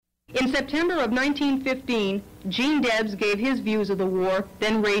In September of 1915, Gene Debs gave his views of the war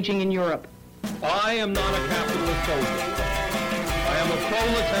then raging in Europe. I am not a capitalist soldier. I am a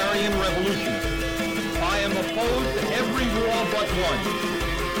proletarian revolutionist. I am opposed to every war but one.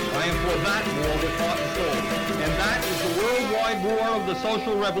 I am for that war with heart and soul. And that is the worldwide war of the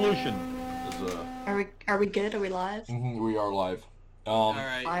social revolution. Are we good? Are we live? We are live. All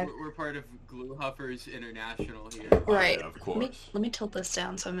right, we're part of Glue Huffers International here. Right. Yeah, of course. Let me tilt this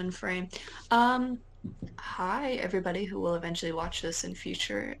down so I'm in frame. Hi, everybody who will eventually watch this in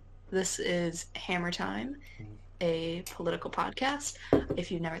future. This is Hammer Time, a political podcast.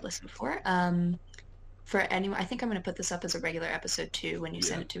 If you've never listened before, for anyone, I think I'm going to put this up as a regular episode too when you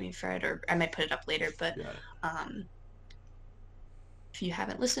send it to me, Fred, or I might put it up later. But if you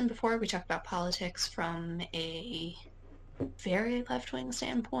haven't listened before, we talk about politics from a very left-wing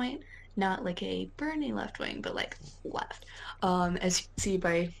standpoint, not like a Bernie left-wing, but like left. As you can see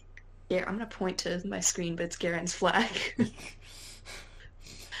by, I'm going to point to my screen, but it's Garen's flag.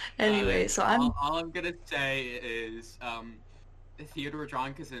 Anyway, so all I'm going to say is Theodore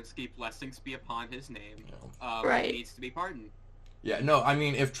John Kaczynski, blessings be upon his name, needs to be pardoned. Yeah, no, I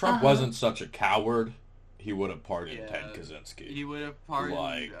mean, if Trump wasn't such a coward, he would have pardoned Ted Kaczynski. He would have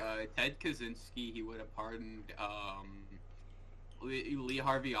pardoned Ted Kaczynski. He would have pardoned Lee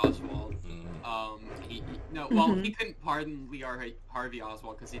Harvey Oswald. He couldn't pardon Lee Harvey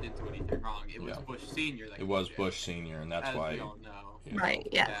Oswald because he didn't do anything wrong. It was Bush Sr. It was Bush Sr., and that's why. We all know. Right,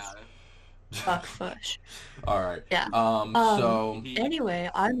 yes. Yeah. Fuck Bush. All right. Yeah. So... Anyway,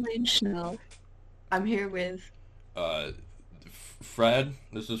 I'm Lynn Schnell. I'm here with... Fred.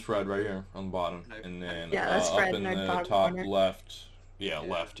 This is Fred right here on the bottom. And then that's Fred up in the top corner. left...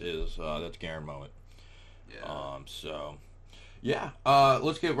 left is... that's Garen Mowat. Yeah.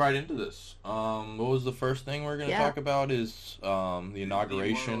 Let's get right into this. What was the first thing we're going to talk about is the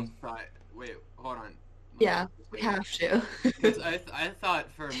inauguration. Wait, hold on. Yeah, we have to. I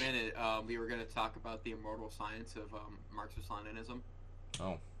thought for a minute we were going to talk about the immortal science of Marxist-Leninism.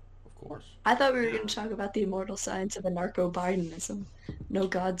 Oh, of course. I thought we were going to talk about the immortal science of anarcho-Bidenism. No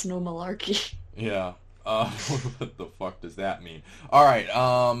gods, no malarkey. Yeah. What the fuck does that mean? All right.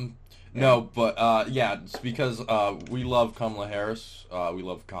 No, but it's because we love Kamala Harris. We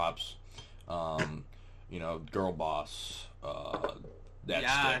love cops. Girl boss.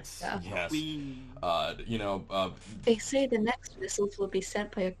 Yes. They say the next missiles will be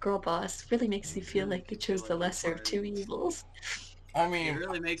sent by a girl boss. Really makes you feel like they chose the lesser of two evils. I mean, it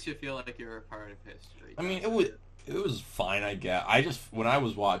really makes you feel like you're a part of history. I mean, it was fine, I guess. When I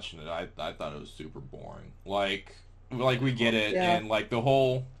was watching it, I thought it was super boring. Like we get it, and like the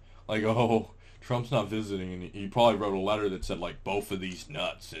whole. Like, oh, Trump's not visiting, and he probably wrote a letter that said, like, both of these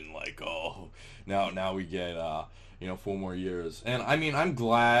nuts, and, like, oh, now we get, 4 more years. And, I mean, I'm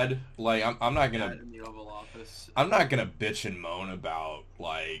glad, like, I'm not gonna... in the Oval Office. I'm not gonna bitch and moan about,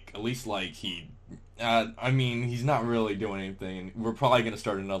 like, at least, like, he's not really doing anything. We're probably gonna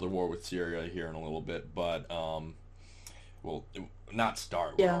start another war with Syria here in a little bit, but, not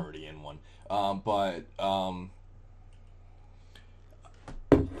start, we're already in one.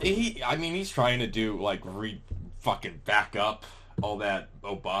 He's trying to do, like, fucking back up all that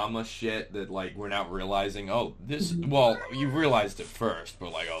Obama shit that, like, we're not realizing, you realized it first,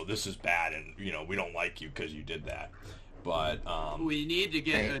 but, like, this is bad, and, we don't like you because you did that. But, we need to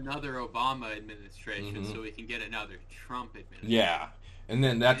get another Obama administration so we can get another Trump administration. Yeah, and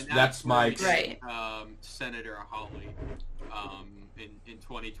then that's my... Senator Hawley, in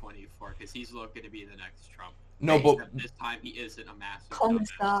 2024, because he's looking to be the next Trump. No, but this time he isn't a massive.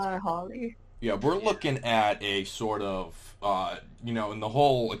 Commissar Hawley. Yeah, we're looking at a sort of, in the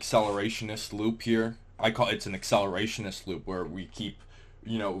whole accelerationist loop here. I call it's an accelerationist loop where we keep,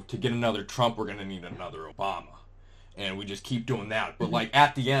 to get another Trump, we're gonna need another Obama, and we just keep doing that. But like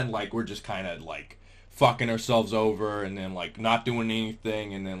at the end, like we're just kind of like fucking ourselves over, and then like not doing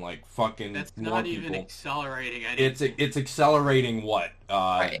anything, and then like fucking. That's more not people. Even accelerating anything. It's accelerating what?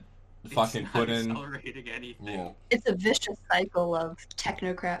 Right. Fucking it's put not in. Accelerating anything. Yeah. It's a vicious cycle of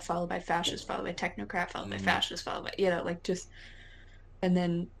technocrat followed by fascist followed by technocrat followed by fascist followed by and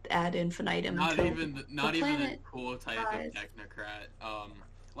then ad infinitum. Not even the cool type of technocrat,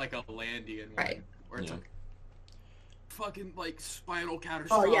 like a Landian one, where it's like fucking like spinal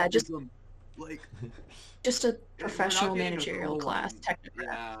catastrophism. Oh yeah, just like just a professional managerial class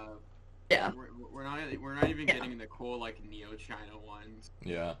technocrat. Yeah. We're not even getting the cool like Neo-China ones.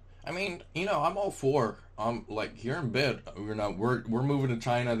 Yeah. I mean, I'm all for. Like here in Bid, we're moving to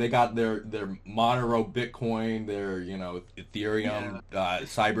China. They got their Monero Bitcoin, their Ethereum,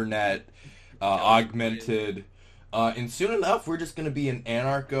 Cybernet, augmented. And soon enough, we're just going to be an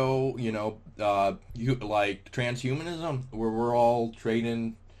anarcho, like transhumanism, where we're all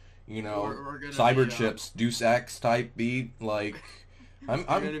trading, we're cyber be, chips, Deus Ex type beat. Like, I'm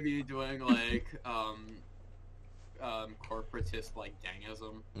going to be doing like corporatist like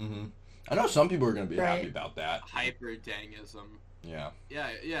dangism. Mm-hmm. I know some people are going to be happy about that. Hyper dangism. Yeah.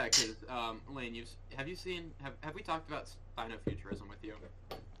 Yeah. Because Lane, have we talked about Sinofuturism with you?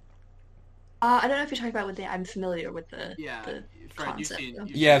 I don't know if you're talking about I'm familiar with the Fred, concept.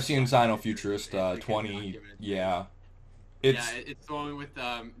 I've seen Sinofuturist 20. Yeah. It's the one with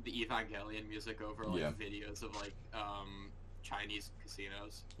the Evangelion music over videos of like Chinese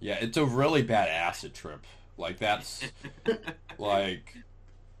casinos. Yeah, it's a really bad acid trip. Like that's like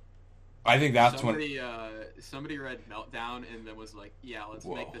I think that's somebody read Meltdown and then was like, yeah, let's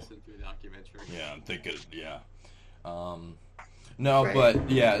make this into a documentary. Yeah, I'm thinking No, right.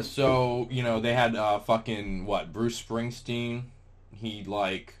 But yeah, so they had fucking Bruce Springsteen. He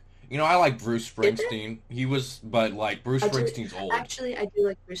I like Bruce Springsteen. He was, but Bruce Springsteen's old. Actually, I do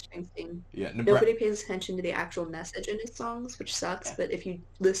like Bruce Springsteen. Yeah, nobody pays attention to the actual message in his songs, which sucks. But if you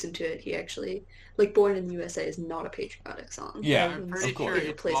listen to it, he actually "Born in the USA" is not a patriotic song. Yeah, I'm pretty sure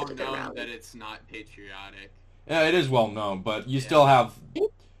it's well known that it's not patriotic. Yeah, it is well known, but you still have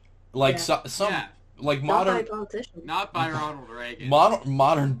some. Like modern, not by Ronald Reagan.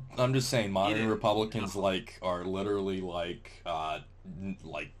 Modern. I'm just saying, modern Republicans are literally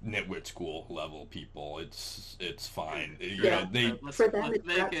nitwit school level people. It's fine. For them, it's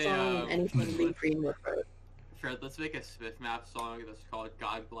that song and anything Lee Greenwood wrote. Fred, let's make a Smith Map song that's called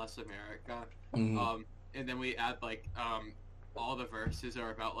 "God Bless America," mm-hmm. And then we add all the verses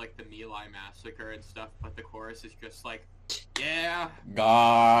are about the My Lai massacre and stuff, but the chorus is just yeah.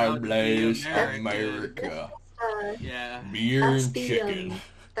 God bless America. Yeah. Beer and chicken.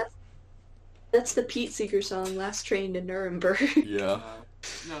 That's the Pete Seeger song, "Last Train to Nuremberg." Yeah.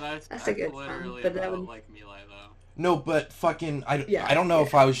 No, that's a good literally song, about My Lai though. No, but fucking I don't know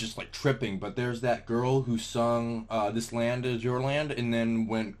if I was just tripping, but there's that girl who sung "This Land Is Your Land" and then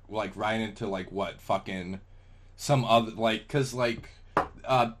went right into fucking some other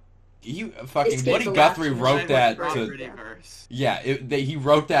Woody Guthrie wrote that he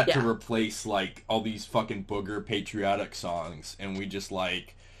wrote that to replace all these fucking booger patriotic songs, and we just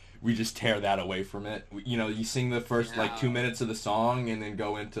tear that away from it. You sing the first 2 minutes of the song and then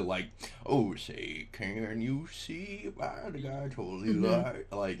go into oh say can you see by the God's holy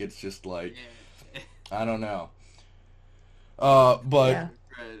light, it's just I don't know. But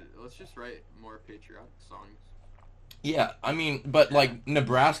let's just write more patriotic songs. Yeah, I mean, but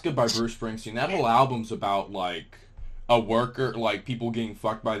Nebraska by Bruce Springsteen, that whole album's about a worker, people getting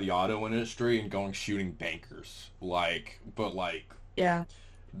fucked by the auto industry and going shooting bankers. Yeah.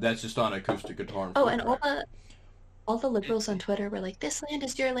 That's just on acoustic guitar. Oh, and all the liberals on Twitter were like, "This land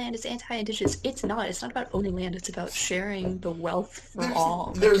is your land, it's anti-indigenous." It's not. It's not about owning land, it's about sharing the wealth for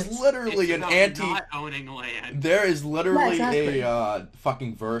all. There's literally an not owning land. There is literally a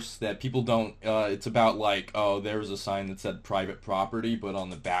fucking verse that people don't, it's about there was a sign that said private property, but on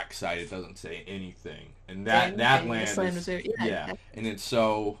the back side it doesn't say anything. And that land is, yeah. And it's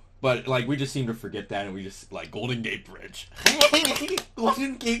so... But, we just seem to forget that, and we just, Golden Gate Bridge.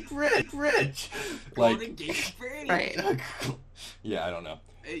 Golden Gate Bridge. Golden Gate Bridge. Right. Yeah, I don't know.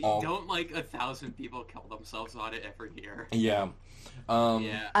 Don't, 1,000 people kill themselves on it every year. Yeah.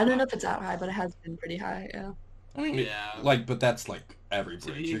 Yeah. I don't know if it's that high, but it has been pretty high, yeah. I mean, but that's, every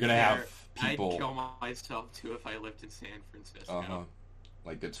bridge. You're gonna have people... I'd kill myself, too, if I lived in San Francisco. Uh-huh.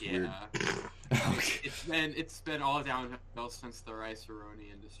 It's weird. Okay. It's been all downhill since the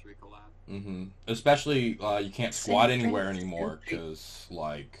rice-a-roni industry collapsed. Mm-hmm. Especially, you can't squat anywhere anymore because,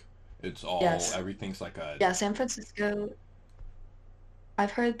 it's all everything's a... Yeah, San Francisco.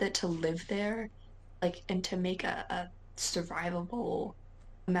 I've heard that to live there, and to make a survivable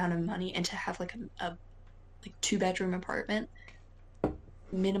amount of money, and to have a 2-bedroom apartment,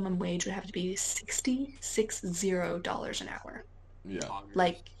 minimum wage would have to be $60 an hour. Yeah.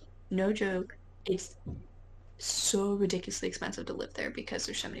 No joke, it's so ridiculously expensive to live there because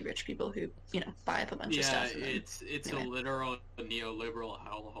there's so many rich people who, buy up a bunch of stuff. Yeah, it's a literal neoliberal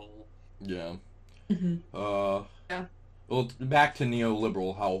hellhole. Yeah. Mm-hmm. Yeah. Well, back to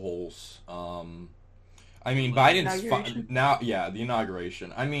neoliberal hellholes. I mean, Biden's the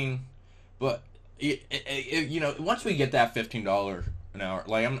inauguration. I mean, but once we get that $15 an hour,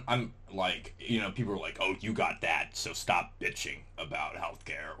 I'm people are like, "Oh, you got that, so stop bitching about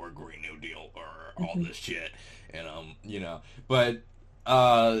healthcare or Green New Deal or all this shit." And but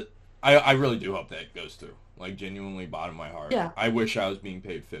I really do hope that goes through. Like, genuinely, bottom of my heart. Yeah. I wish I was being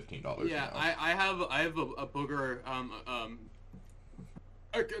paid $15 Yeah, an hour. I have a booger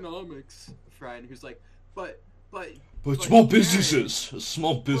economics friend who's like, but small Jared, businesses,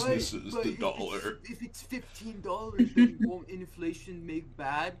 but the dollar. If it's $15, then won't inflation make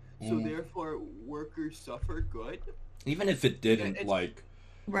bad? So therefore, workers suffer good. Even if it didn't, like,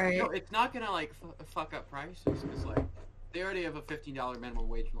 right? No, it's not gonna like fuck up prices because like they already have a $15 minimum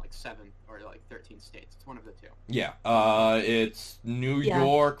wage in like 7 or like 13 states. It's one of the two. Yeah. It's New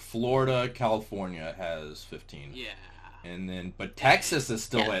York, Florida, California has 15. Yeah. And then, but Texas is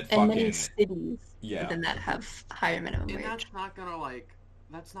still at and fucking. many cities Yeah. within that have higher minimum And wage. that's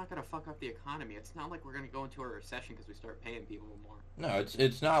not gonna fuck up the economy. It's not like we're gonna go into a recession because we start paying people more. No,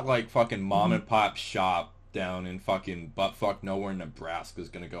 it's not like fucking mom and pop shop down in fucking buttfuck nowhere, Nebraska is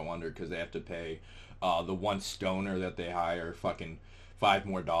gonna go under because they have to pay the one stoner that they hire fucking $5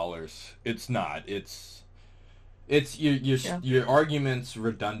 more. It's not. It's your argument's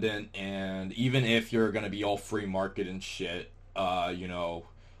redundant, and even if you're gonna be all free market and shit, you know,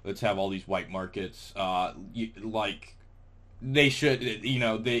 let's have all these white markets, like they should, you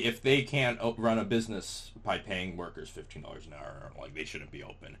know, if they can't run a business by paying workers $15 an hour, like they shouldn't be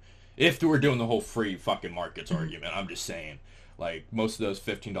open. If we're doing the whole free fucking markets argument, I'm just saying, like most of those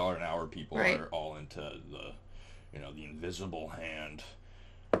 $15 an hour people are all into the, you know, the invisible hand.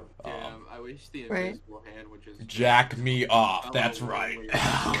 Damn, I wish the invisible hand would just jack me off. That's right.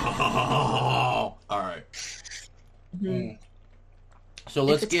 All right. Mm-hmm. So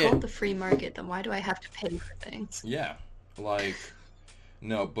let's if it's called the free market, then why do I have to pay for things? Yeah, like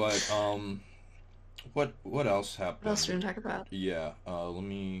no, but what else happened? What else do you want to talk about? Yeah, let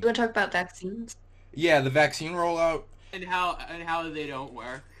me. You want to talk about vaccines? Yeah, the vaccine rollout. And how they don't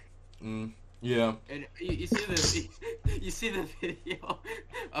work. Yeah. And you see the video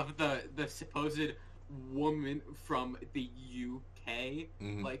of the supposed woman from the UK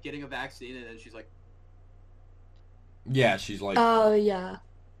like getting a vaccine, and then she's like, yeah, she's like, oh yeah,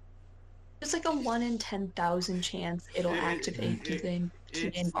 there's like a 1 in 10,000 chance it'll activate the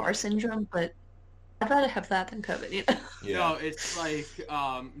Guillain-Barré syndrome, but I'd rather have that than COVID, you know? Yeah. No, it's like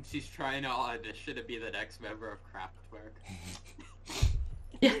she's trying to audition to be the next member of Kraftwerk.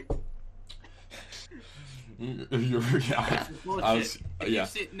 Yeah. If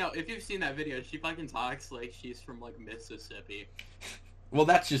you've seen that video, she fucking talks like she's from like Mississippi. Well,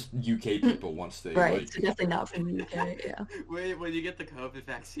 that's just UK people once they right. like. So definitely not from the UK. Yeah. When you get the COVID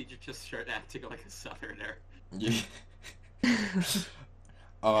vaccine, you just start acting like a Southerner. Yeah.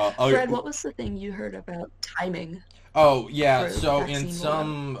 Fred, what was the thing you heard about timing? Oh, yeah, so in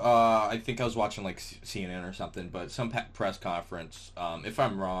some, I think I was watching, like, CNN or something, but some press conference, if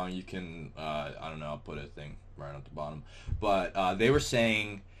I'm wrong, you can, I don't know, I'll put a thing right at the bottom, but they were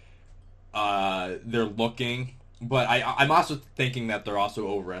saying they're looking, but I'm also thinking that they're also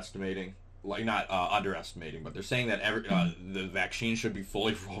overestimating, like, not underestimating, but they're saying that the vaccine should be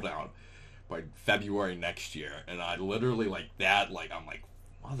fully rolled out by February next year, and I literally, like, that, like, I'm like,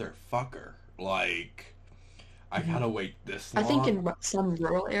 motherfucker, like... I gotta wait this long. I think in some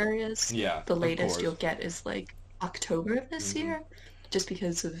rural areas, the latest you'll get is like October of this year, just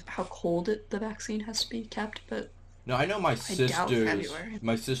because of how cold the vaccine has to be kept. But no, I know my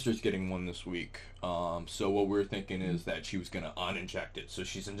sister's getting one this week. So what we're thinking is that she was gonna uninject it. So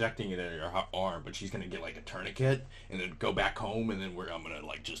she's injecting it in her arm, but she's gonna get like a tourniquet and then go back home, and then I'm gonna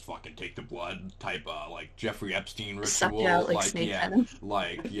like just fucking take the blood type like Jeffrey Epstein ritual, suck it out like snake venom.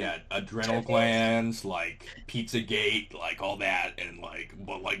 Adrenal glands, like Pizzagate, like all that, and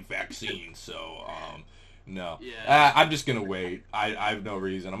but vaccines. So no, I'm just gonna wait. I have no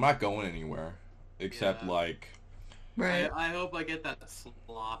reason. I'm not going anywhere except Right. I hope I get that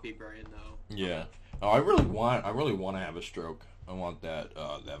sloppy brain though. Yeah. Oh, I really want to have a stroke. I want that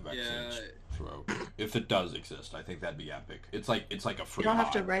vaccine stroke. If it does exist, I think that'd be epic. It's like a free. You don't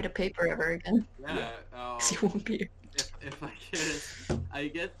have to write a paper ever again. Yeah. You won't be. If I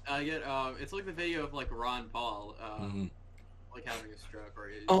get it's like the video of like Ron Paul like having a stroke, or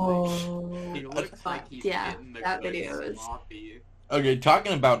he looks like he's getting the that video sloppy. Okay,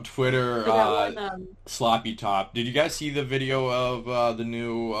 talking about Twitter, sloppy top. Did you guys see the video of the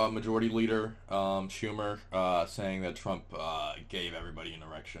new majority leader, Schumer, saying that Trump gave everybody an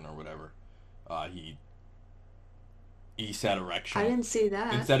erection or whatever? He said erection. I didn't see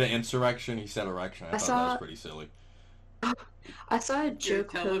that. Instead of insurrection, he said erection. I thought that was pretty silly. I saw a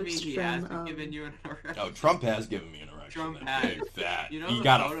joke post he from. Hasn't given you an erection. Oh, Trump has given me an erection. Trump has. Big fat. You know, he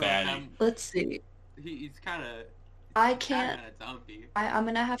got a fatty. Let's see. He's kind of. I can't. Dumpy. I'm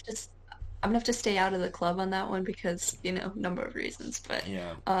gonna have to. I'm gonna have to stay out of the club on that one because, number of reasons. But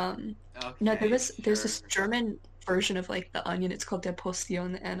Yeah. no, Okay, there's this sure. German version of like the Onion. It's called Der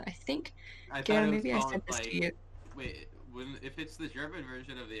Postillon, and I think, I thought Garen, it was maybe I called sent this like. to you. Wait, if it's the German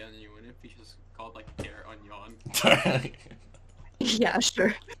version of the Onion, wouldn't it be just called like Der Onion? Yeah,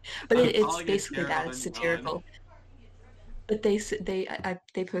 sure. But I'm it's calling it basically Der that. It's Onion. satirical. But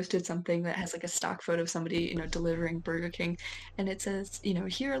they posted something that has like a stock photo of somebody, delivering Burger King, and it says,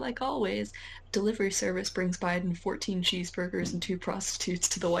 here like always, delivery service brings Biden 14 cheeseburgers and 2 prostitutes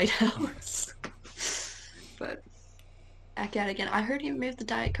to the White House. But back at it again. I heard he moved the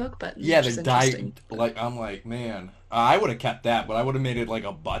Diet Coke button. Yeah, which is the diet. interesting. Like, I'm like, man, I would have kept that, but I would have made it like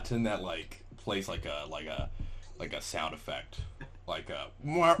a button that like plays like a sound effect. Like a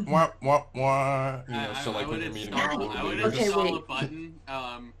wah, wah, wah, wah, so like when you're meeting I up. would Okay, install wait. a button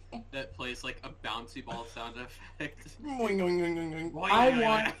that plays like a bouncy ball sound effect. I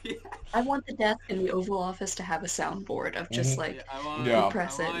want the desk in the Oval Office to have a soundboard of just like Yeah.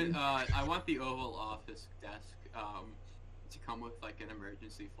 press it. I want the Oval Office desk to come with like an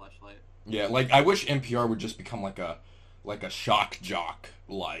emergency flashlight. Yeah, like I wish NPR would just become like a shock jock,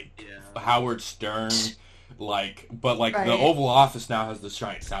 like Howard Stern, but like the Right. Oval Office now has this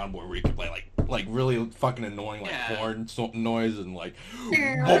giant soundboard where you can play like really fucking annoying like horn noise and like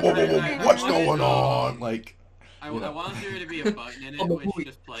what's going on, like. I want there to be a button in it which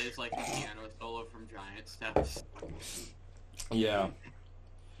just plays like the piano solo from Giant Steps. Yeah.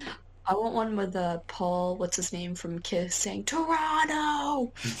 I want one with Paul, what's his name from Kiss, saying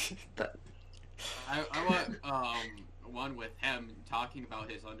Toronto. But I want one with him talking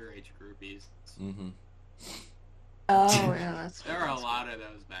about his underage groupies. Mm-hmm. oh yeah, There are a lot of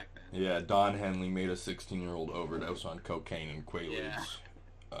those back then. Yeah, Don Henley made a 16-year-old overdose on cocaine and Quaaludes.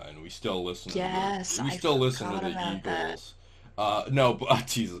 Yeah. And we still listen. Yes, we I still listen to forgot the about that. Eagles. No, but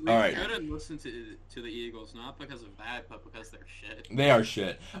Jesus. We All right, shouldn't listen to the Eagles, not because of that, but because they're shit. they are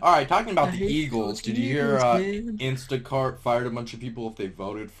shit. All right, talking about I the hate Eagles. those Did you hear Eagles, man. Instacart fired a bunch of people if they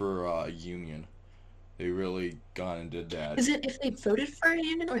voted for a union? They really gone and did that. Is it if they voted for a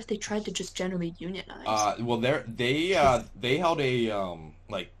union or if they tried to just generally unionize? Well, they held a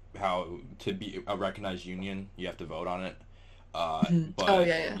like how to be a recognized union, you have to vote on it. But Oh,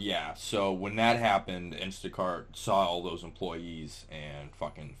 yeah. So when that happened, Instacart saw all those employees and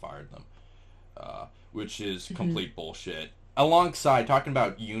fucking fired them, which is complete bullshit. Alongside talking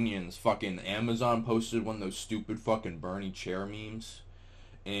about unions, fucking Amazon posted one of those stupid fucking Bernie chair memes,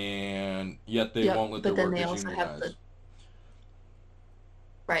 and yet they won't let their but then they workers also unionize. have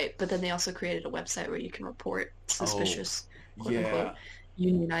Right, but then they also created a website where you can report suspicious, quote unquote,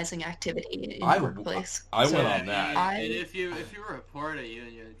 unionizing activity in your workplace. I So went on that. And if you report a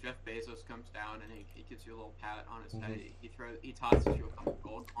union, Jeff Bezos comes down and he gives you a little pat on his head. He tosses you a couple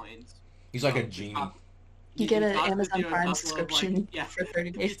gold coins. He's like a genie. You get an tosses Amazon you a Prime couple of, subscription for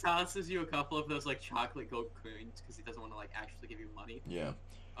 30 He days. tosses you a couple of those like chocolate gold coins because he doesn't want to like actually give you money. Yeah.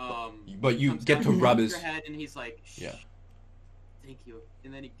 But you get to rub his head and he's like, shh, yeah. Thank you,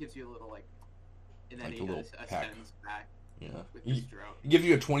 and then he gives you a little like, and then Like he a little does peck. ascends back. Yeah. With He his throat. gives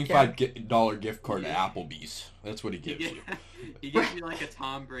you a $25 gift card to Applebee's. That's what he gives you. He gives you like a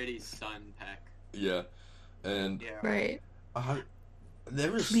Tom Brady's son peck. Yeah. And Yeah. Right.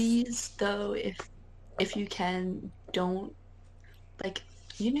 there was Please, though, if you can, don't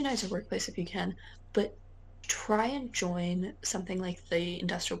unionize your workplace if you can, but try and join something like the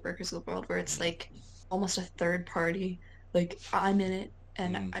Industrial Workers of the World, where it's like almost a third party. Like I'm in it,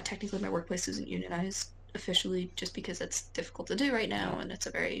 and technically my workplace isn't unionized officially, just because it's difficult to do right now, and it's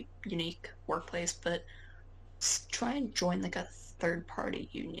a very unique workplace. But try and join like a third party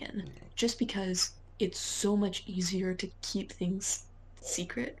union, just because it's so much easier to keep things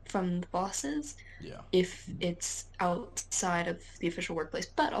secret from the bosses if it's outside of the official workplace.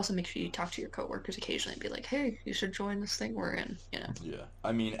 But also make sure you talk to your coworkers occasionally and be like, hey, you should join this thing we're in, Yeah.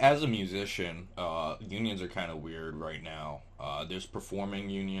 I mean, as a musician, unions are kind of weird right now. There's performing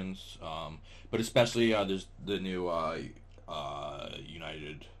unions, but especially there's the new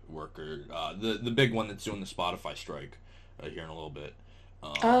United Worker, the big one that's doing the Spotify strike here in a little bit.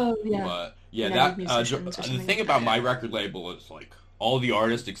 Oh, yeah. But yeah, United that Musicians or the something thing like about that. my record label is like all the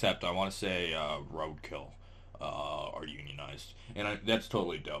artists except I want to say Roadkill are unionized, and that's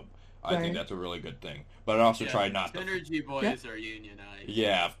totally dope. I think that's a really good thing. But I also try not to. Synergy Boys are unionized.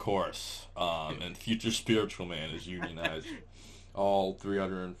 Yeah, of course. And Future Spiritual Man is unionized. All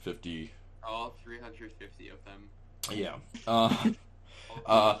 350. All 350 of them. Yeah. All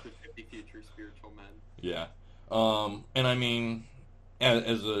 350 future spiritual men. Yeah. And I mean,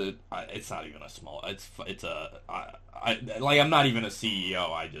 it's not even a small. It's I'm not even a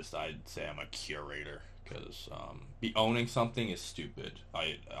CEO. I'd say I'm a curator because be owning something is stupid.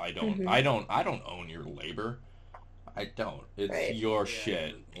 I don't own your labor. I don't. It's your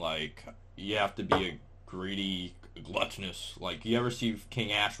shit. Like you have to be a greedy, gluttonous. Like you ever see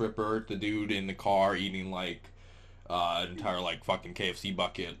King Ash Ripper, the dude in the car eating like an entire like fucking KFC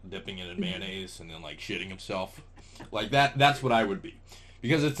bucket, dipping it in mayonnaise, and then like shitting himself. Like that's what I would be.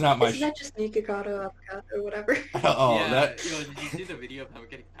 Because it's not my... Isn't that just Nikocado, avocado, or whatever? Did you see the video of him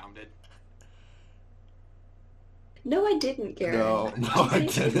getting pounded? No, I didn't, Garen. No, I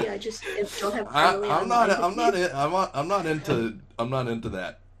didn't. I just don't have. I'm not into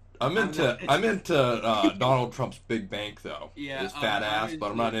that. I'm into Donald Trump's big bank though. Yeah, his fat ass,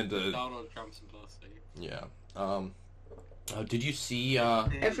 but I'm not into Donald Trump's pussy. Yeah. Did you see?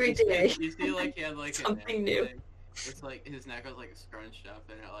 Every day. You see, like he had like something new. It's like his neck was like scrunched up,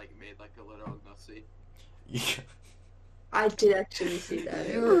 and it like made like a little nussy. Yeah. I did actually see that.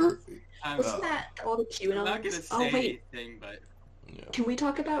 Wasn't that all the QAnon? I'm not gonna say anything, but can we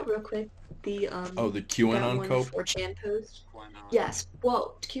talk about real quick the the QAnon cope 4chan post? Why not? Yes.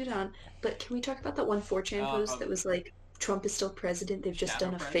 Well, QAnon, but can we talk about that one 4chan post that was like Trump is still president? They've just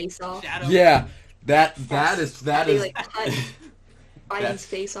done a face-off. Yeah, that is they like cut Biden's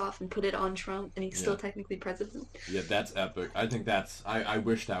face off and put it on Trump, and he's still technically president. Yeah, that's epic. I think that's. I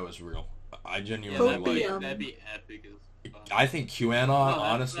wish that was real. I genuinely that'd be epic. I think QAnon,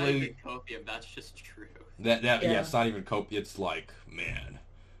 honestly. Not even copium, that's just true. Yeah, it's not even copium. It's like, man,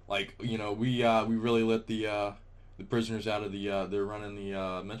 like we really let the prisoners out of the they're running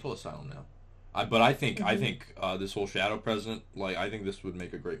the mental asylum now. I think this whole shadow president, like I think this would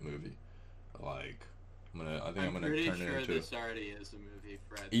make a great movie. Like I'm gonna turn it into. I'm pretty sure this already is a movie,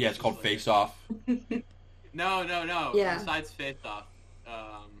 Fred. Yeah, it's called Face Off. No. Yeah. Besides Face Off,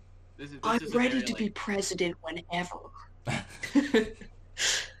 I'm ready to be president whenever.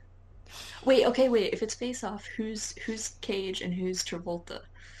 Wait. If it's Face Off, who's Cage and who's Travolta?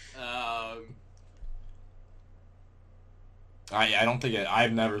 I don't think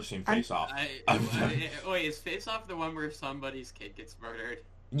I've never seen Face Off. Wait, is Face Off the one where somebody's kid gets murdered?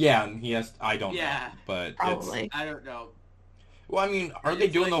 Yeah, and he has. I don't know, but probably. I don't know. Well, I mean, are they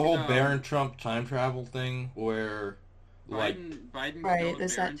doing the whole Barron Trump time travel thing where, Biden right?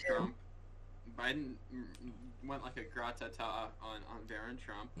 Is that too? Trump. Biden went like a gratata on Barron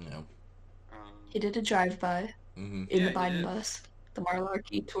Trump. No. He did a drive-by in the Biden bus, the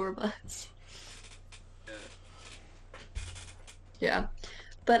Malarkey tour bus. Yeah,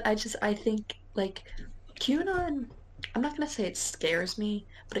 but I think like QAnon. I'm not gonna say it scares me,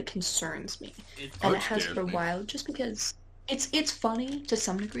 but it concerns me, and it has for a while. Just because it's funny to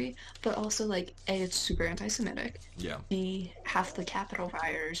some degree, but also like A, it's super anti-Semitic. Yeah. B, half the Capitol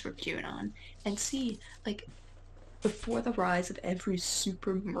rioters were QAnon, and C, like before the rise of every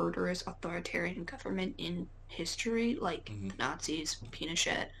super murderous authoritarian government in history, like the Nazis,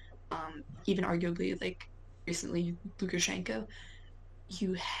 Pinochet, even arguably like recently Lukashenko,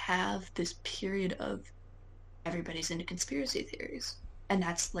 you have this period of everybody's into conspiracy theories, and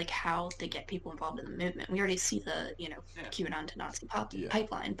that's like how they get people involved in the movement. We already see the QAnon to Nazi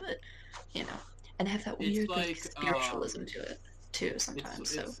pipeline, but and have that weird like spiritualism to it too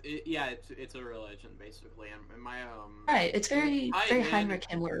sometimes. It's a religion basically, and my right. It's very Heinrich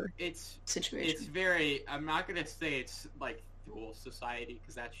Himmler situation. It's very. I'm not gonna say it's like dual society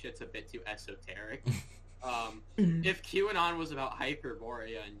because that shit's a bit too esoteric. If QAnon was about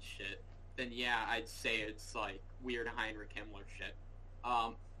Hyperborea and shit, then yeah, I'd say it's like weird Heinrich Himmler shit.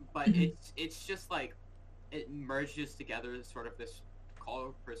 But it's just like it merges together sort of this cult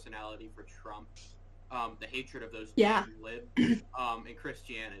of personality for Trump, the hatred of those libs, and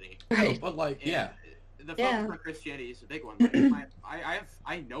Christianity. Right. But like the focus for Christianity is a big one. Like,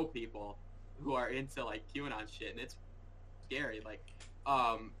 I know people who are into like QAnon shit, and it's scary. Like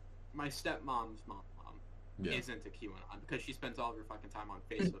my stepmom's mom. Is into QAnon because she spends all of her fucking time on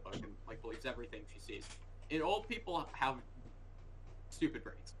Facebook and like believes everything she sees. And old people have stupid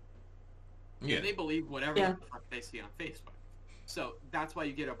brains. Yeah. And they believe whatever the fuck they see on Facebook. So that's why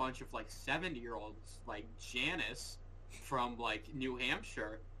you get a bunch of like 70-year-olds like Janice from like New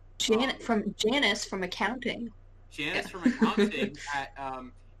Hampshire. Janice from accounting. Janice from accounting at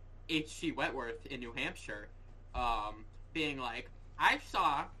H.G. Wentworth in New Hampshire, being like, I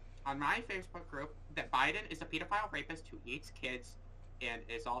saw on my Facebook group that Biden is a pedophile rapist who eats kids and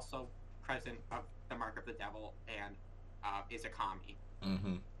is also president of the Mark of the Devil and is a commie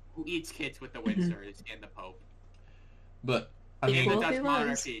who eats kids with the Windsors and the Pope. But I And mean, the Well, Dutch he was.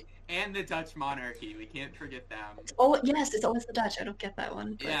 monarchy. And the Dutch monarchy. We can't forget them. Oh yes, it's always the Dutch. I don't get that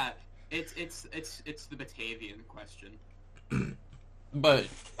one. But... Yeah, it's the Batavian question. but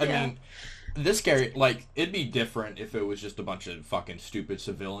I Yeah. mean, this scary. Like, it'd be different if it was just a bunch of fucking stupid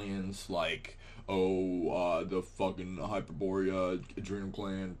civilians. Like, the fucking Hyperborea, Adrenal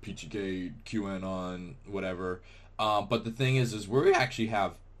Gland, PGK, QAnon, whatever. But the thing is we actually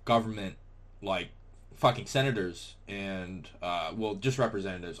have government, like, fucking senators and well, just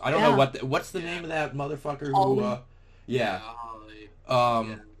representatives. I don't know what's the name of that motherfucker who Ollie.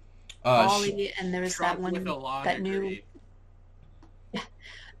 Holly. Ollie, and there was Trump that one with a law that degree.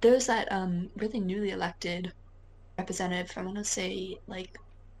 there was that really newly elected representative. I want to say like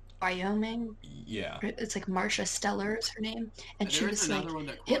Wyoming. yeah. It's like Marsha Steller is her name, and And she there was another like, one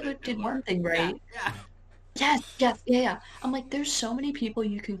that quoted Hitler did Hitler. one thing right. Yeah. Yes. I'm like, there's so many people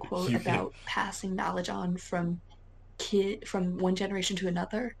you can quote You about passing knowledge on from one generation to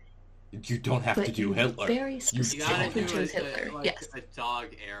another. You don't have But to do you Hitler. very You gotta specifically do chose it Hitler. like Yes. a dog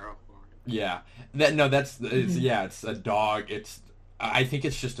arrow horn. Yeah. That's it's Mhm. yeah, it's a dog. I think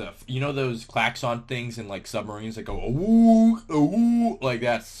it's just those klaxon things in like submarines that go ooh ooh, like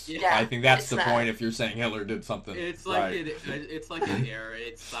that's Yeah, I think that's it's the that. point if you're saying Hitler did something. It's like right. it's like an air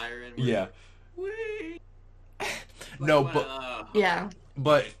raid siren. Where Yeah. it's like, "Whee!" No, Like, but Yeah.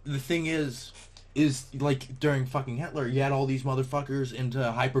 But the thing is like during fucking Hitler, you had all these motherfuckers into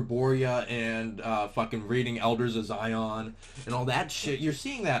Hyperborea and fucking reading Elders of Zion and all that shit. You're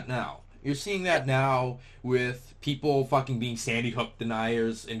seeing that now. You're seeing that now with people fucking being Sandy Hook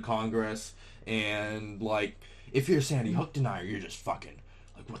deniers in Congress, and like if you're a Sandy Hook denier, you're just fucking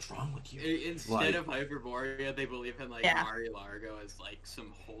like, what's wrong with you? Instead Like- of Hyperborea, they believe in like Yeah. Mar-a-Lago as like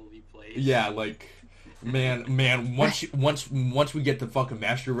some holy place. Yeah, like man, once we get to fucking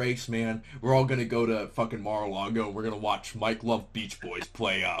Master Race, man, we're all gonna go to fucking Mar-a-Lago. We're gonna watch Mike Love Beach Boys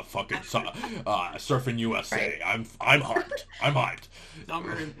play Surfing USA. Right. I'm hyped. I'm hyped.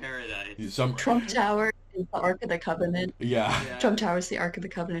 Summer in Paradise. Trump Tower is the Ark of the Covenant. Yeah. Yeah. Trump Tower is the Ark of the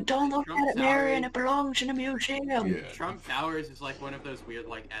Covenant. Don't look Trump at it, Marion. Tower- It belongs in a museum. Yeah. Trump Towers is like one of those weird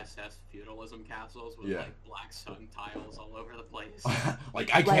like SS feudalism castles with Yeah. like black sun tiles all over the place. Like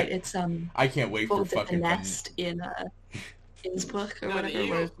I Like can't it's wait for what was it, the fucking Nest in Innsbruck or No, the whatever.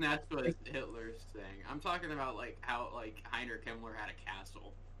 Eagle's Where, Nest was Hitler's thing. I'm talking about like how like Heiner Himmler had a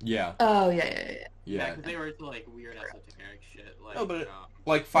castle. yeah. oh yeah. Yeah, Yeah. because they were into like weird esoteric shit. Like, No, but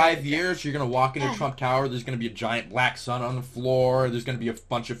like 5 years, you're gonna walk into Yeah. Trump Tower. There's gonna be a giant black sun on the floor. There's gonna be a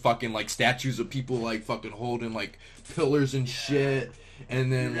bunch of fucking like statues of people like fucking holding like pillars and shit. And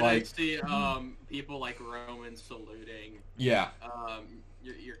you're then gonna like see people like Roman saluting. yeah,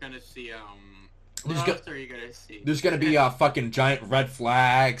 You're gonna see There's what go- else are you gonna see? there's gonna be fucking giant red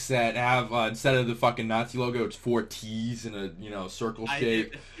flags that have instead of the fucking Nazi logo, it's 4 T's in a circle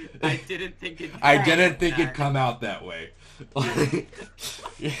shape. I didn't think it. I didn't think it'd come out that way.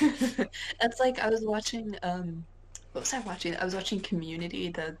 That's like I was watching. What was I watching? I was watching Community,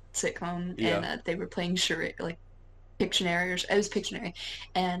 the sitcom, Yeah. and they were playing charade, like Pictionary. It was Pictionary,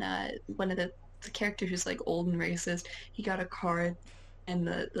 and one of the character who's like old and racist, he got a card, and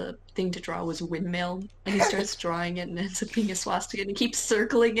the thing to draw was windmill, and he starts drawing it, and it ends up being a swastika, and he keeps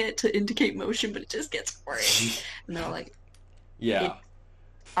circling it to indicate motion, but it just gets boring. And they're like, Yeah.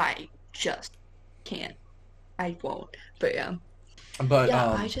 I just can't. I won't. But yeah, But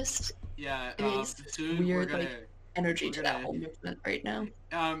yeah. I just Yeah, It's soon weird, we're gonna. energy We're to that gonna- whole movement right now.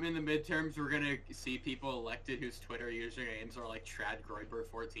 In the midterms, we're gonna see people elected whose Twitter usernames are like Trad Groiber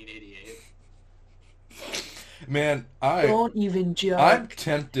 1488. man, Don't even joke. I'm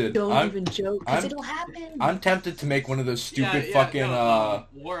tempted. Don't even joke, because I'm- it'll happen. I'm tempted to make one of those stupid Yeah, fucking no,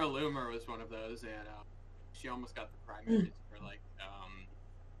 Laura Loomer was one of those, and she almost got the primaries Hmm. for like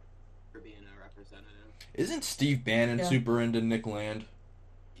for being a representative. Isn't Steve Bannon Yeah. super into Nick Land?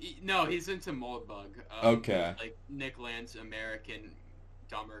 No, he's into Moldbug. Okay. Like Nick Land's American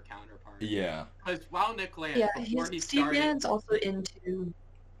dumber counterpart. Yeah. Because while Nick Land, Yeah, before he Steve started, Bannon's also into.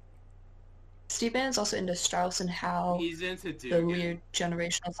 Steve Bannon's also into Strauss and Howe, he's into the Dugan. weird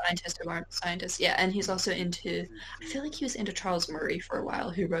generational scientists who aren't scientists. Yeah, and he's also into. I feel like he was into Charles Murray for a while,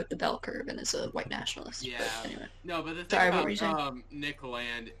 who wrote The Bell Curve and is a white nationalist. Yeah. But anyway. No, but the Sorry, what thing were you saying? about Nick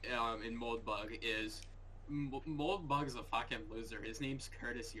Land in Moldbug is Moldbug's a fucking loser. His name's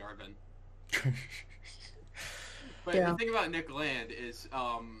Curtis Yarvin. But Yeah. the thing about Nick Land is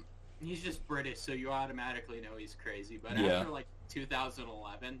he's just British, so you automatically know he's crazy. But Yeah. after like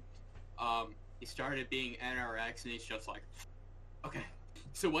 2011, he started being NRX, and he's just like, okay.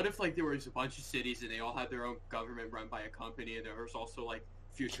 So what if like there was a bunch of cities and they all had their own government run by a company, and there was also like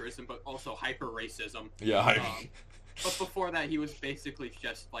futurism, but also hyper racism. Yeah. But before that, he was basically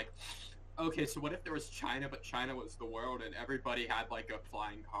just like, okay, so what if there was China, but China was the world, and everybody had like a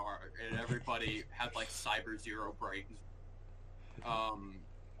flying car, and everybody had like cyber zero brains.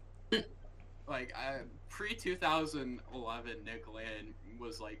 Like pre-2011, Nick Land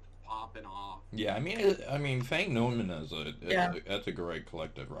was like popping off. Yeah, I mean, Fang Newman is that's a great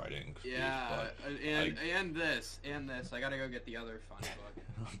collective writing. Yeah, piece, and this, I gotta go get the other fun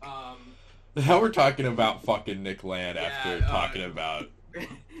book. Now we're talking about fucking Nick Land after talking about.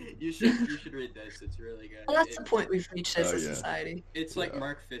 you should read this. It's really good. Well, that's the point we've reached as a yeah. society. It's like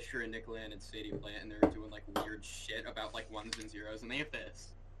Mark Fisher and Nick Land and Sadie Plant, and they're doing like weird shit about like ones and zeros, and they have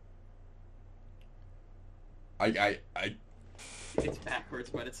this. It's backwards,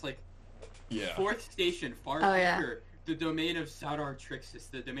 but it's like fourth station, far future, the domain of Saudar Trixis,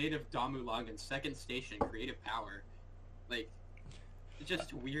 the domain of Damu Lungan, second station, creative power. Like,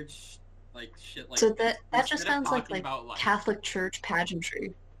 just weird shit like. So that just sounds like about, like Catholic Church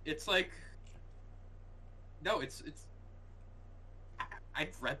pageantry. It's like, no, it's.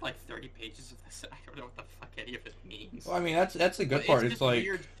 I've read like 30 pages of this, and I don't know what the fuck any of it means. Well, I mean, that's the good part. It's just like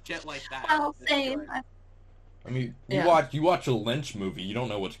weird shit like that. Well, same. I mean, you watch a Lynch movie, you don't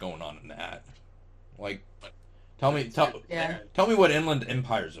know what's going on in that. Like, tell me what Inland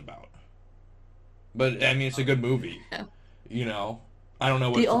Empire's about. But I mean, it's a good movie. Yeah. You know, I don't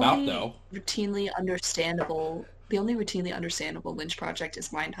know what it's about though. The only routinely understandable Lynch project is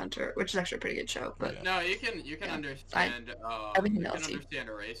Mindhunter, which is actually a pretty good show. But no, you can understand. Everything you else. can understand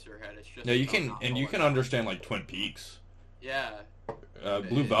Eraserhead. It's just you can understand like Twin Peaks. Yeah.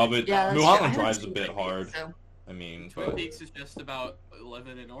 Blue Velvet. Yeah, Mulholland Drive's a bit hard. So. I mean, Twin Peaks is just about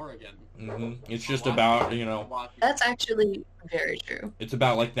living in Oregon. It's just about That's actually very true. It's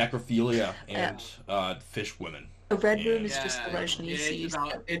about like necrophilia and fish women. The Red Room is just the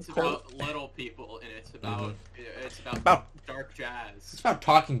It's about little people, and it's about dark jazz. It's about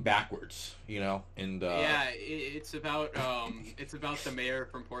talking backwards, and it's about the mayor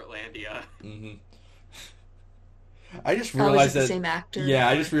from Portlandia. I just realized that. The same actor. Yeah,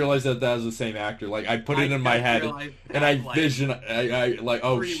 I just realized that was the same actor. Like I put it in my head, and I like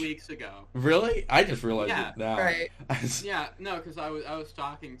 3 weeks ago. Really? I just realized it now. Right. Yeah, no, because I was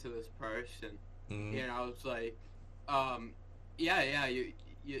talking to this person, and I was like,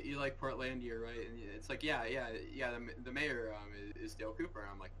 you like Portlandia, right? And it's like, yeah. The mayor is Dale Cooper. And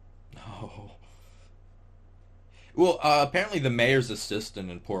I'm like, no. Well, apparently the mayor's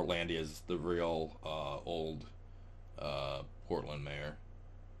assistant in Portlandia is the real old Portland mayor,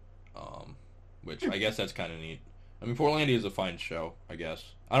 which I guess that's kind of neat. I mean, Portlandia is a fine show, I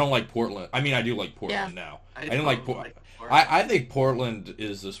guess. I don't like Portland. I mean, I do like Portland now. I didn't like Portland. I think Portland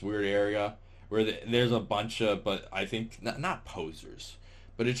is this weird area where there's a bunch of, but I think not posers,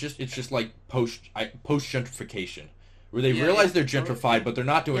 but it's just like post gentrification, where they realize they're gentrified, but they're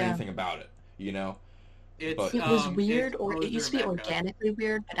not doing anything about it. It was weird, or it used to be organically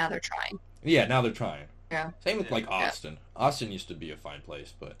weird, but now they're trying. Yeah, now they're trying. Yeah. Same with like Austin. Yeah. Austin used to be a fine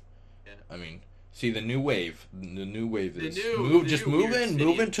place, but I mean, see the new wave. The new wave is move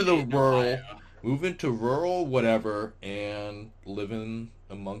into the rural, move into rural whatever, and live in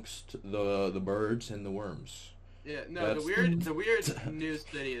amongst the birds and the worms. Yeah, no, the weird new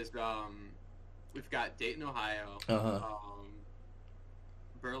city is we've got Dayton, Ohio.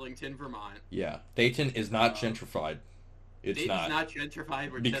 Burlington, Vermont. Yeah, Dayton is not gentrified. It's not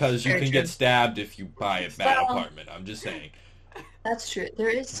gentrified. Because you can get stabbed if you buy a bad apartment. I'm just saying. That's true. There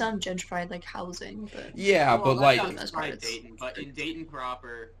is some gentrified like housing, but but like Dayton, but in Dayton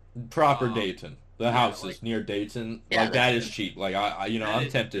proper Dayton, the houses near Dayton, that is cheap. Like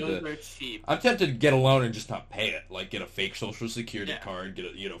I'm tempted to get a loan and just not pay it. Like get a fake social security card,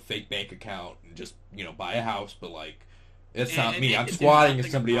 get a fake bank account, and just buy a house. But like, it's not me. I'm squatting in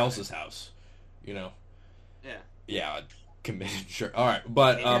somebody else's house. Yeah. Committed, sure. All right,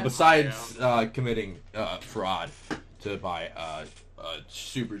 but besides committing fraud to buy a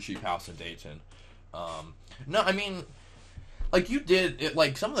super cheap house in Dayton, no, I mean, like you did it.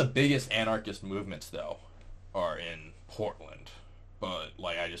 Like some of the biggest anarchist movements though are in Portland, but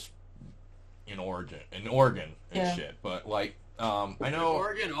like in Oregon and shit. But like I know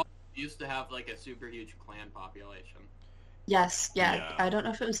Oregon also used to have like a super huge Klan population. Yes, I don't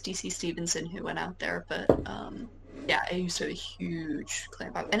know if it was DC Stevenson who went out there, but it used to be a huge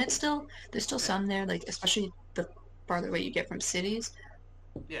Klan pop, and there's still some there, like especially the farther away you get from cities.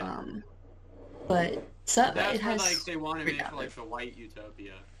 Yeah. But so that's it has like they want to make like the white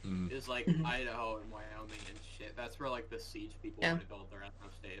utopia is like Idaho and Wyoming and shit. That's where like the siege people want to build their ethno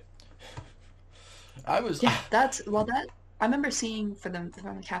state. I remember seeing from the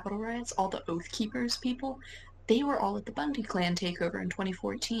Capitol riots all the Oath Keepers people. they were all at the Bundy clan takeover in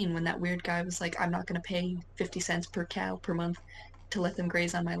 2014 when that weird guy was like, I'm not going to pay 50 cents per cow per month to let them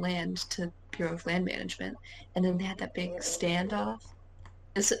graze on my land to Bureau of Land Management. And then they had that big standoff.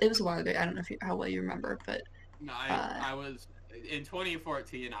 It was a while ago. I don't know how well you remember, but... No, I was... In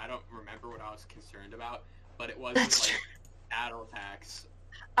 2014, I don't remember what I was concerned about, but it wasn't like cattle tax.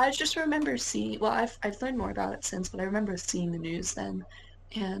 I just remember seeing... Well, I've learned more about it since, but I remember seeing the news then.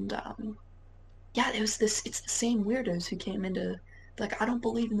 And, yeah, it's the same weirdos who came into... Like, I don't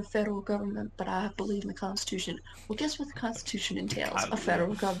believe in the federal government, but I believe in the Constitution. Well, guess what the Constitution entails? A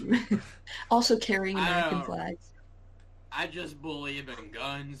federal government. Also carrying American flags. I just believe in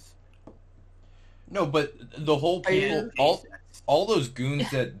guns. No, but the whole people, all those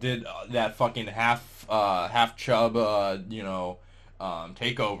goons that did that fucking half chub,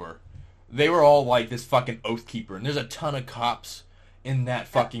 takeover, they were all like this fucking Oath Keeper, and there's a ton of cops in that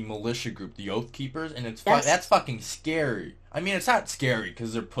fucking militia group, the Oath Keepers, and that's fucking scary. I mean, it's not scary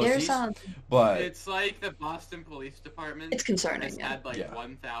because they're pussies, but... It's like the Boston Police Department. It's concerning, has had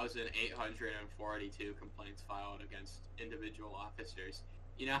 1,842 complaints filed against individual officers.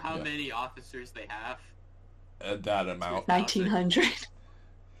 You know how many officers they have? That amount. 1,900.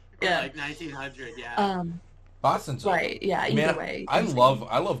 Yeah. Like 1,900, yeah. Boston's right, yeah, either way. I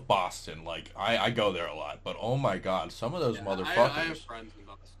love Boston. Like, I go there a lot, but oh my god, some of those motherfuckers... I have friends in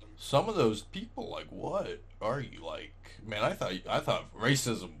Boston. Some of those people, like, what are you, like... Man, I thought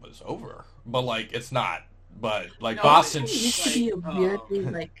racism was over, but like it's not. But like no, Boston used to be a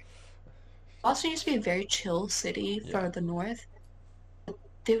weirdly Boston used to be a very chill city for the North. But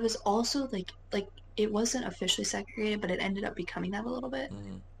there was also like it wasn't officially segregated, but it ended up becoming that a little bit.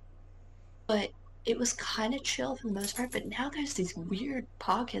 Mm-hmm. But it was kind of chill for the most part. But now there's these weird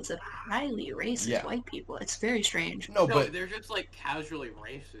pockets of highly racist white people. It's very strange. No, but they're just like casually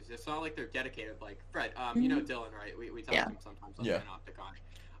racist. It's not like they're dedicated. Like Fred, you know Dylan, right? We talk to him sometimes on Panopticon.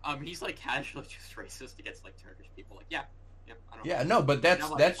 He's like casually just racist against like Turkish people. Like I don't know. No, but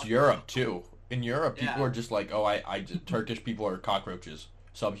that's Europe too. In Europe, people are just like, oh, Turkish people are cockroaches,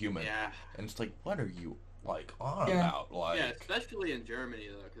 subhuman. Yeah. And it's like, what are you like on about? Like, especially in Germany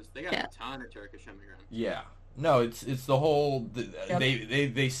though, because they got a ton of Turkish immigrants. Yeah. No, it's the whole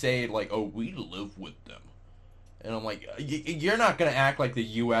they say like, oh, we live with them, and I'm like, you're not gonna act like the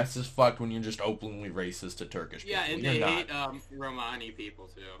U.S. is fucked when you're just openly racist to Turkish people. Yeah, and they hate Romani people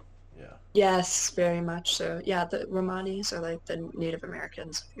too. Yeah. Yes, very much so. Yeah, the Romanis are like the Native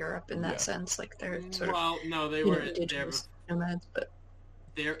Americans of Europe in that sense. Like they're sort of no, they were indigenous nomads, but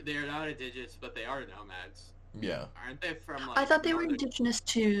they're not indigenous, but they are nomads. Yeah. Aren't they from like... I thought they were indigenous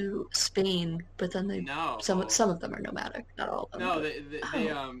to Spain, but then some of them are nomadic, not all of them. No, they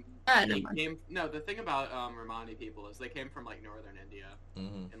came... No, the thing about Romani people is they came from like northern India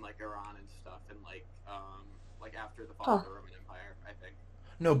and like Iran and stuff, and like after the fall of the Roman Empire, I think.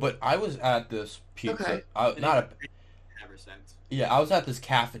 No, but I was at this pizza. Ever since. Yeah, I was at this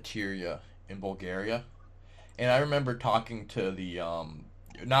cafeteria in Bulgaria, and I remember talking to the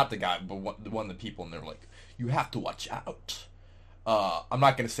not the guy, but one of the people, and they were like, "You have to watch out." I'm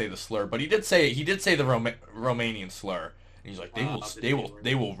not gonna say the slur, but he did say the Romanian slur. And he's like, they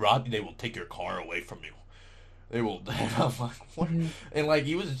will rob you. They will take your car away from you. They will. And I'm like, what? And like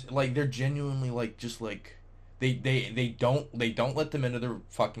he was like, they're genuinely like just like they don't let them into their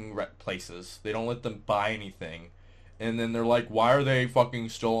fucking places. They don't let them buy anything. And then they're like, why are they fucking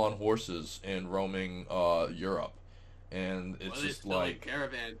still on horses and roaming Europe? And it's just like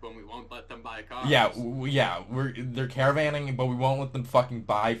caravans when we won't let them buy cars. Yeah, they're caravanning, but we won't let them fucking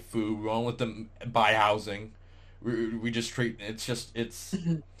buy food. We won't let them buy housing. We just treat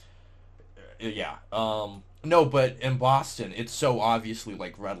no, but in Boston, it's so obviously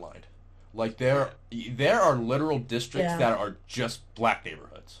like redlined. Like there are literal districts that are just black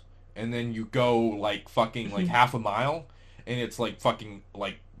neighborhoods, and then you go like fucking like half a mile, and it's like fucking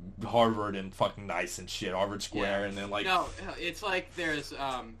like Harvard and fucking nice and shit, Harvard Square, and then like no, it's like there's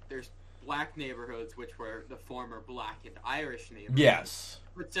black neighborhoods which were the former black and Irish neighborhoods. Yes.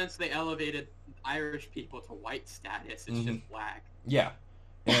 But since they elevated Irish people to white status, it's just black. Yeah,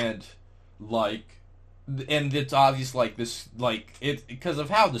 and and it's obvious like this like it because of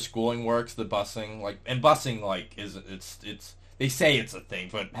how the schooling works, the busing busing like it's they say it's a thing,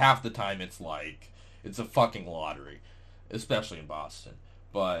 but half the time it's like it's a fucking lottery, especially in Boston.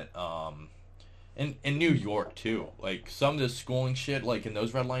 But in New York too, like some of the schooling shit, like in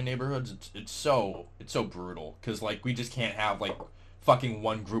those red line neighborhoods, it's so brutal because like we just can't have like fucking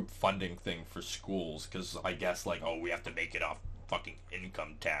one group funding thing for schools because I guess like we have to make it off fucking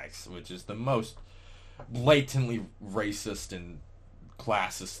income tax, which is the most blatantly racist and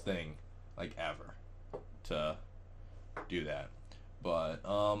classist thing like ever. to do that. But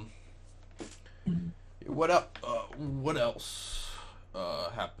what else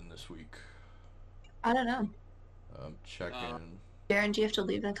happened this week? I don't know. I'm checking. Darren, do you have to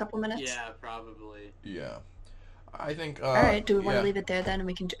leave in a couple minutes? Yeah, probably. Yeah, I think. All right. Do we want to leave it there then, and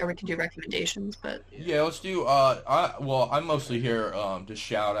we can do recommendations? But yeah, let's do. I'm mostly here to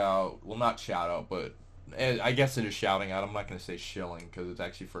shout out. Well, not shout out, but I guess it is shouting out. I'm not going to say shilling because it's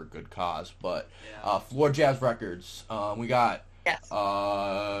actually for a good cause. But Floor Jazz Records. We got yes.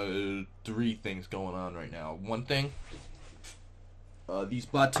 3 things going on right now. One thing. These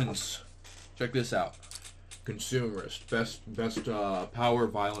buttons. Check this out. Consumerist, best power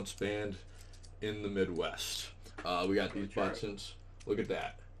violence band in the Midwest. We got these buttons. Look at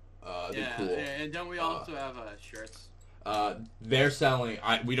that. They're cool. And don't we also have shirts? They're selling.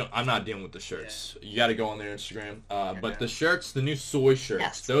 I'm not dealing with the shirts. Yeah. You got to go on their Instagram. But the shirts, the new soy shirts,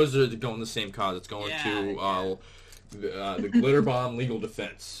 yes. those are going the same cause. It's going to the Glitter Bomb Legal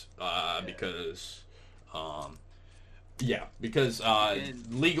Defense because. Because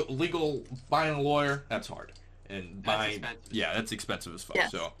legal buying a lawyer, that's hard, and buying that's expensive as fuck. Yes.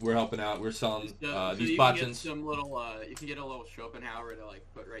 So we're helping out. We're selling so these you buttons. Can get some little, you can get a little Schopenhauer to like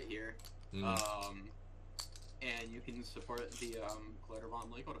put right here, and you can support the Glitter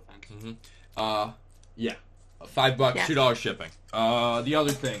Bomb Legal Defense. $5, $2 shipping. The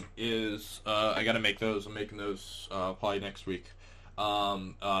other thing is I got to make those. I'm making those probably next week.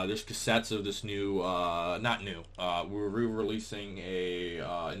 There's cassettes of this new, not new, we're re-releasing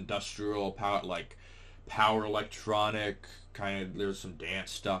a industrial power electronic kind of, there's some dance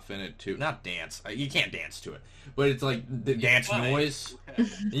stuff in it too. Not dance, you can't dance to it, but it's like the dance noise.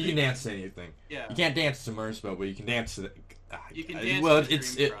 You can dance to anything. Yeah. You can't dance to Merspo, but you can dance to you can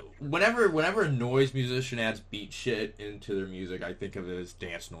dance whenever a noise musician adds beat shit into their music, I think of it as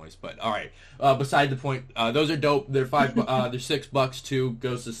dance noise. But all right, beside the point, those are dope. They're they're $6 too.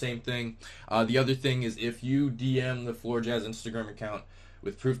 Goes the same thing. The other thing is if you DM the Floor Jazz Instagram account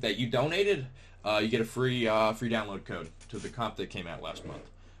with proof that you donated, you get a free download code to the comp that came out last month.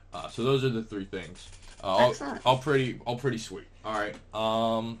 So those are the 3 things. All pretty sweet. All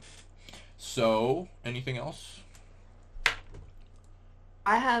right. So anything else?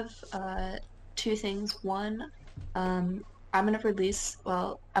 I have 2 things. One, I'm gonna release.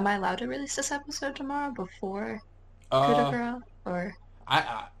 Well, am I allowed to release this episode tomorrow before Coup de Grace, or do I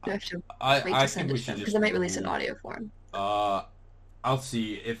have to wait to send it to them? Because I might release it in audio form. I'll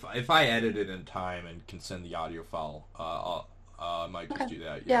see if I edit it in time and can send the audio file. I might just do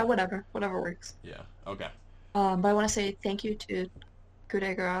that. Yeah, whatever works. Yeah. Okay. But I want to say thank you to Coup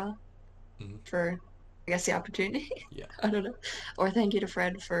de Grace for, I guess, the opportunity. Yeah. I don't know. Or thank you to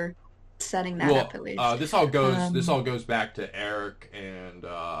Fred for setting that up at least. This all goes back to Eric and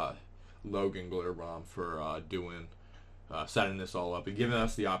Logan Glitterbomb for setting this all up and giving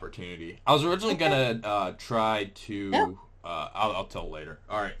us the opportunity. I was originally gonna try to. I'll tell later.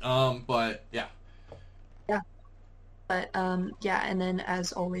 All right. But yeah. Yeah. But and then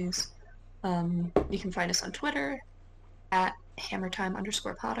as always, you can find us on Twitter at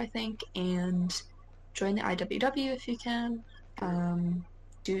HammerTime_pod, I think, and join the IWW if you can.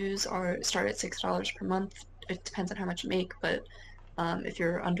 Dues start at $6 per month. It depends on how much you make, but if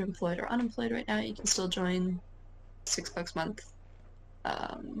you're underemployed or unemployed right now, you can still join. $6 a month.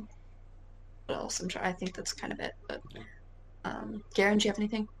 What else? I think that's kind of it. But Garen, do you have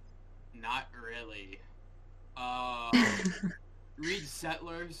anything? Not really. Read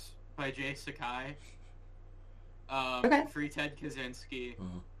Settlers by Jay Sakai. Free Ted Kaczynski.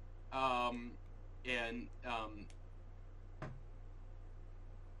 And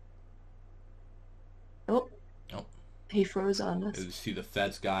he froze on us. See, the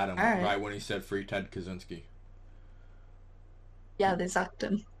feds got him right when he said free Ted Kaczynski. Yeah, they sucked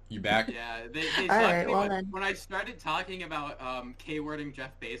him. You back? Yeah, they sucked me. Then. When I started talking about K-wording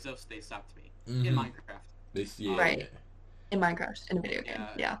Jeff Bezos, they sucked me in Minecraft. Right. In Minecraft, in a video game.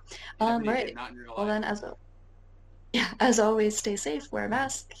 Yeah. Right. Not in real life. Well then, as always, stay safe, wear a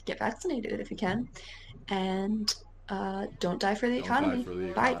mask, get vaccinated if you can, and don't die for the economy.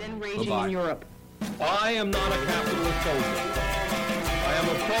 Bye. Then raging in Europe. I am not a capitalist soldier. I am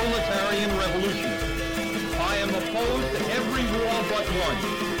a proletarian revolutionist. I am opposed to every war but one.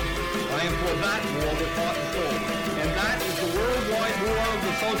 I am for that war with heart and soul. And that is the worldwide war of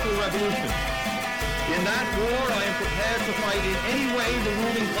the social revolution. In that war, I am prepared to fight in any way the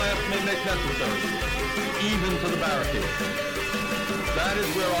ruling class may make necessary, even to the barricades. That is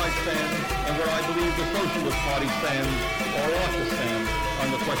where I stand, and where I believe the Socialist Party stands, or ought to stand, on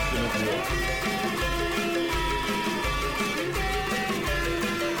the question of war.